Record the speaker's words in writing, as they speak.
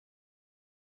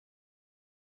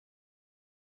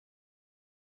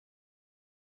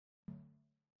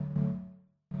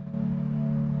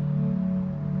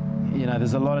You know,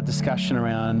 there's a lot of discussion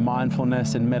around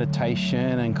mindfulness and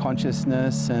meditation and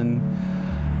consciousness, and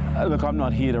look, I'm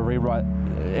not here to rewrite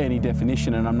any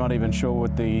definition, and I'm not even sure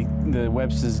what the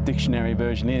Webster's dictionary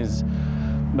version is.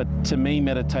 But to me,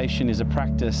 meditation is a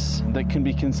practice that can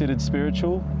be considered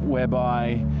spiritual,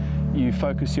 whereby you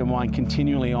focus your mind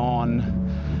continually on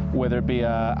whether it be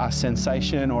a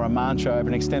sensation or a mantra over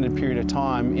an extended period of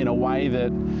time in a way that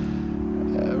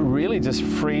really just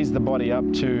frees the body up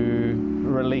to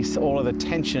release all of the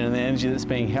tension and the energy that's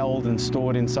being held and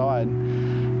stored inside.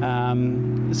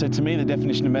 So to me, the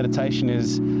definition of meditation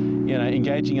is, you know,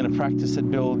 engaging in a practice that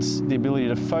builds the ability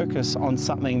to focus on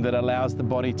something that allows the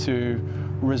body to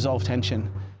resolve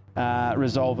tension,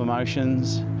 resolve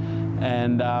emotions,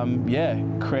 and yeah,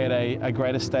 create a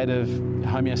greater state of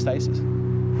homeostasis.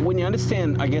 When you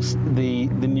understand, I guess, the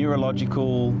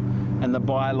neurological and the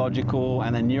biological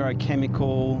and the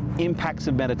neurochemical impacts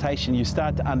of meditation, you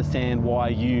start to understand why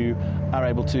you are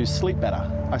able to sleep better.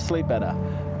 I sleep better.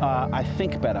 I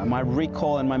think better. My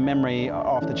recall and my memory are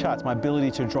off the charts. My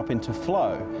ability to drop into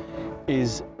flow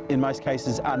is, in most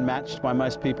cases, unmatched by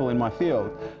most people in my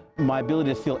field. My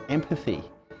ability to feel empathy,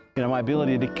 you know, my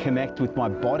ability to connect with my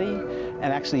body and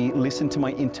actually listen to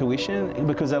my intuition,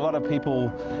 because a lot of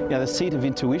people, you know, the seat of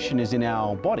intuition is in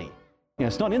our body. You know,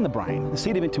 it's not in the brain. The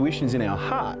seat of intuition is in our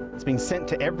heart. It's being sent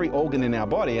to every organ in our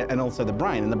body and also the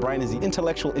brain. And the brain is the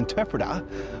intellectual interpreter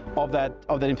of that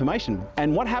information.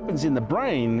 And what happens in the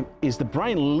brain is the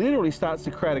brain literally starts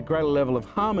to create a greater level of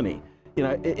harmony. You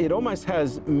know, it almost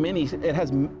has many,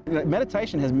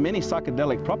 meditation has many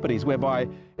psychedelic properties whereby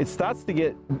it starts to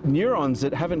get neurons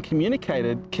that haven't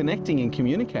communicated, connecting and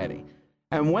communicating.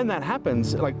 And when that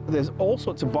happens, like, there's all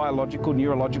sorts of biological,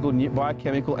 neurological,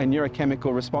 biochemical and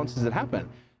neurochemical responses that happen.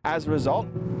 As a result,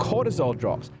 cortisol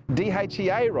drops,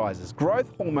 DHEA rises,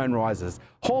 growth hormone rises,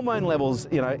 hormone levels,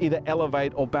 you know, either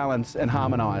elevate or balance and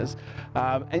harmonize,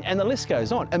 and the list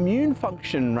goes on. Immune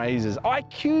function raises,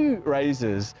 IQ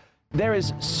raises. There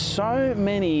is so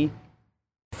many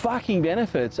fucking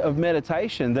benefits of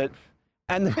meditation that,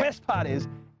 and the best part is,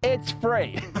 it's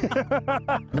free.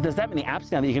 But there's that many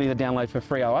apps now that you can either download for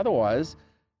free or otherwise,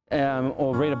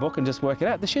 or read a book and just work it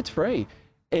out. The shit's free.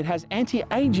 It has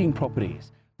anti-aging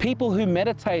properties. People who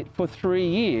meditate for 3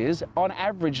 years, on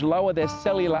average, lower their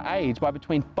cellular age by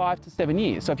between 5 to 7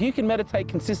 years. So if you can meditate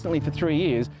consistently for 3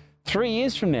 years, 3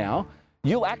 years from now,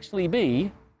 you'll actually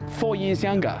be 4 years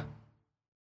younger,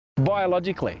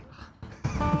 biologically.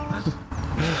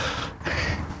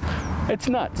 It's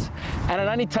nuts. And it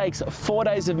only takes 4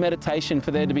 days of meditation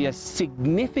for there to be a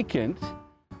significant,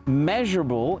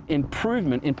 measurable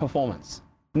improvement in performance.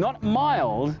 Not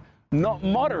mild, not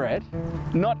moderate,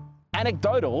 not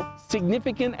anecdotal,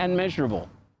 significant and measurable.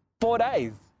 4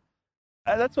 days.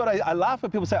 And that's what I laugh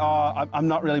when people say, oh, I'm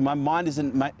not really, my mind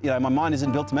isn't, you know, my mind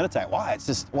isn't built to meditate. Why? It's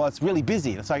just, well, it's really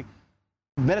busy. It's like,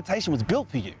 meditation was built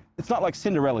for you. It's not like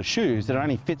Cinderella's shoes that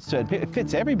only fits certain people. It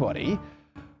fits everybody,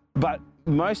 but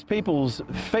most people's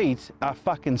feet are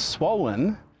fucking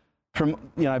swollen from,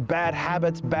 you know, bad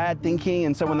habits, bad thinking,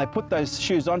 and so when they put those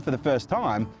shoes on for the first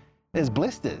time, there's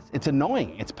blisters. It's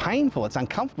annoying, it's painful, it's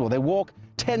uncomfortable. They walk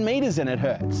 10 meters and it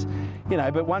hurts, you know,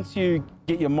 but once you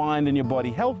get your mind and your body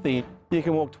healthy, you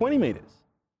can walk 20 meters.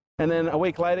 And then a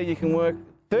week later, you can work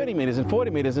 30 meters and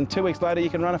 40 meters, and 2 weeks later, you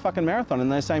can run a fucking marathon in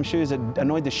those same shoes that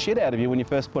annoyed the shit out of you when you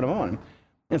first put them on.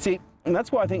 And see, and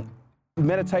that's why I think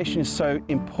meditation is so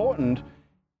important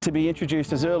to be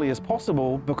introduced as early as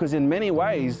possible, because in many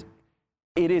ways,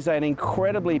 it is an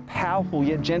incredibly powerful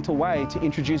yet gentle way to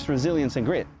introduce resilience and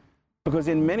grit. Because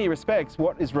in many respects,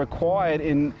 what is required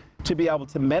to be able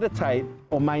to meditate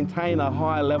or maintain a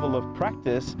high level of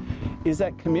practice is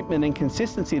that commitment and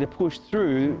consistency to push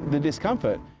through the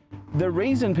discomfort. The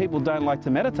reason people don't like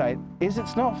to meditate is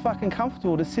it's not fucking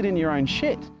comfortable to sit in your own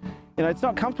shit. You know, it's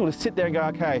not comfortable to sit there and go,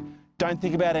 okay, don't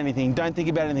think about anything, don't think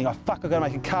about anything. Oh, fuck, I've got to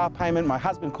make a car payment. My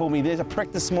husband called me, there's a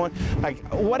prick this morning. Like,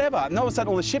 whatever. And all of a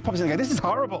sudden, all the shit pops in and go, this is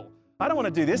horrible. I don't want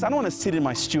to do this. I don't want to sit in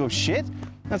my stew of shit.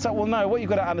 And it's like, well, no, what you've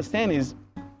got to understand is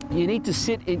you need to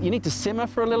simmer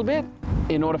for a little bit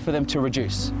in order for them to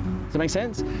reduce. Does that make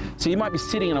sense? So you might be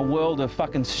sitting in a world of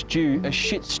fucking stew, a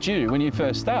shit stew when you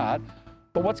first start,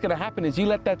 but what's going to happen is you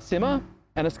let that simmer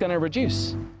and it's going to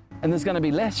reduce. And there's going to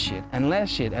be less shit and less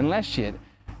shit and less shit.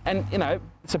 And, you know,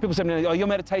 so people say, oh, your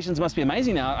meditations must be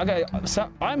amazing now. I go, so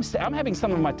I'm having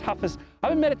some of my toughest,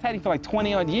 I've been meditating for like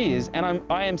 20 odd years, and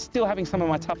I am still having some of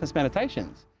my toughest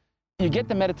meditations. You get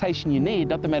the meditation you need,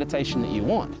 not the meditation that you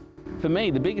want. For me,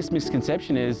 the biggest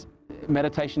misconception is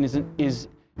meditation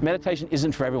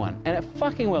isn't for everyone. And it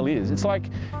fucking well is. It's like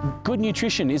good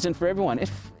nutrition isn't for everyone.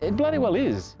 It bloody well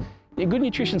is. Good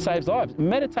nutrition saves lives.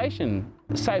 Meditation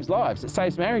saves lives. It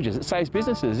saves marriages. It saves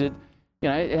businesses. It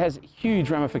has huge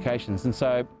ramifications. And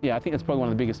so, yeah, I think that's probably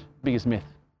one of the biggest myths.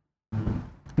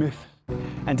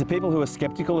 And to people who are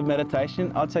skeptical of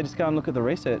meditation, I'd say just go and look at the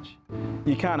research.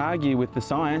 You can't argue with the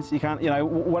science. You can't,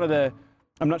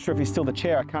 I'm not sure if he's still the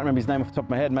chair. I can't remember his name off the top of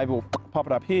my head. Maybe we'll pop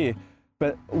it up here.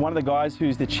 But one of the guys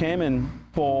who's the chairman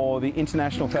for the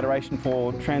International Federation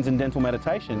for Transcendental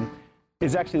Meditation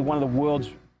is actually one of the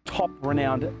world's top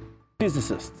renowned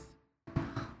physicists.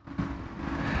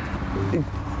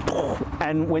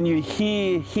 And when you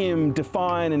hear him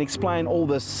define and explain all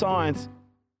the science,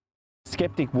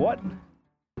 skeptic what?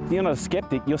 You're not a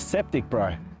skeptic, you're septic,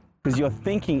 bro. Because your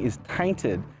thinking is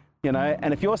tainted,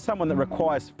 and if you're someone that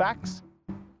requires facts,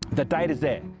 the data's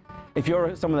there. If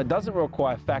you're someone that doesn't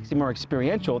require facts, you're more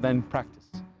experiential, then practice.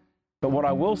 But what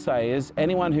I will say is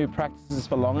anyone who practices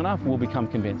for long enough will become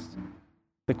convinced.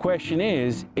 The question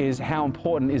is how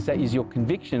important is your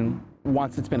conviction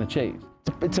once it's been achieved?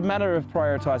 It's a matter of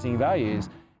prioritizing values.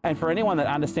 And for anyone that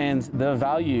understands the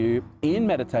value in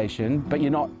meditation, but you're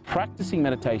not practicing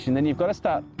meditation, then you've got to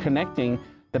start connecting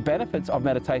the benefits of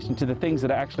meditation to the things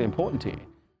that are actually important to you.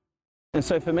 And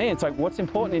so for me, it's like, what's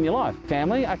important in your life?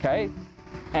 Family? Okay.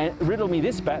 And riddle me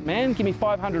this, Batman. Give me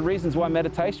 500 reasons why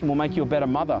meditation will make you a better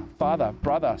mother, father,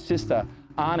 brother, sister,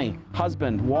 auntie,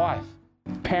 husband, wife,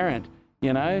 parent,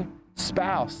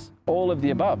 spouse, all of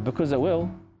the above, because it will.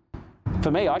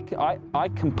 For me, I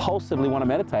compulsively want to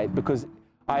meditate because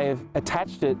I have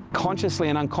attached it consciously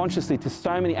and unconsciously to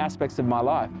so many aspects of my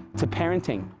life, to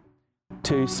parenting,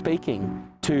 to speaking,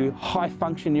 to high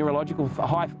neurological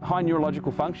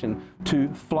function, to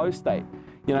flow state,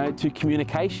 to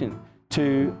communication,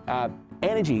 to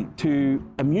energy, to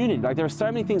immunity. Like there are so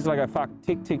many things that I go, fuck,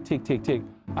 tick, tick, tick, tick, tick.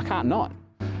 I can't not.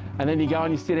 And then you go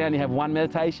and you sit down and you have one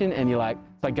meditation and you're like,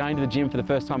 it's like going to the gym for the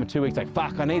first time in 2 weeks, like,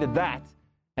 fuck, I needed that.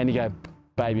 And you go,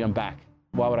 baby, I'm back.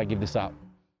 Why would I give this up?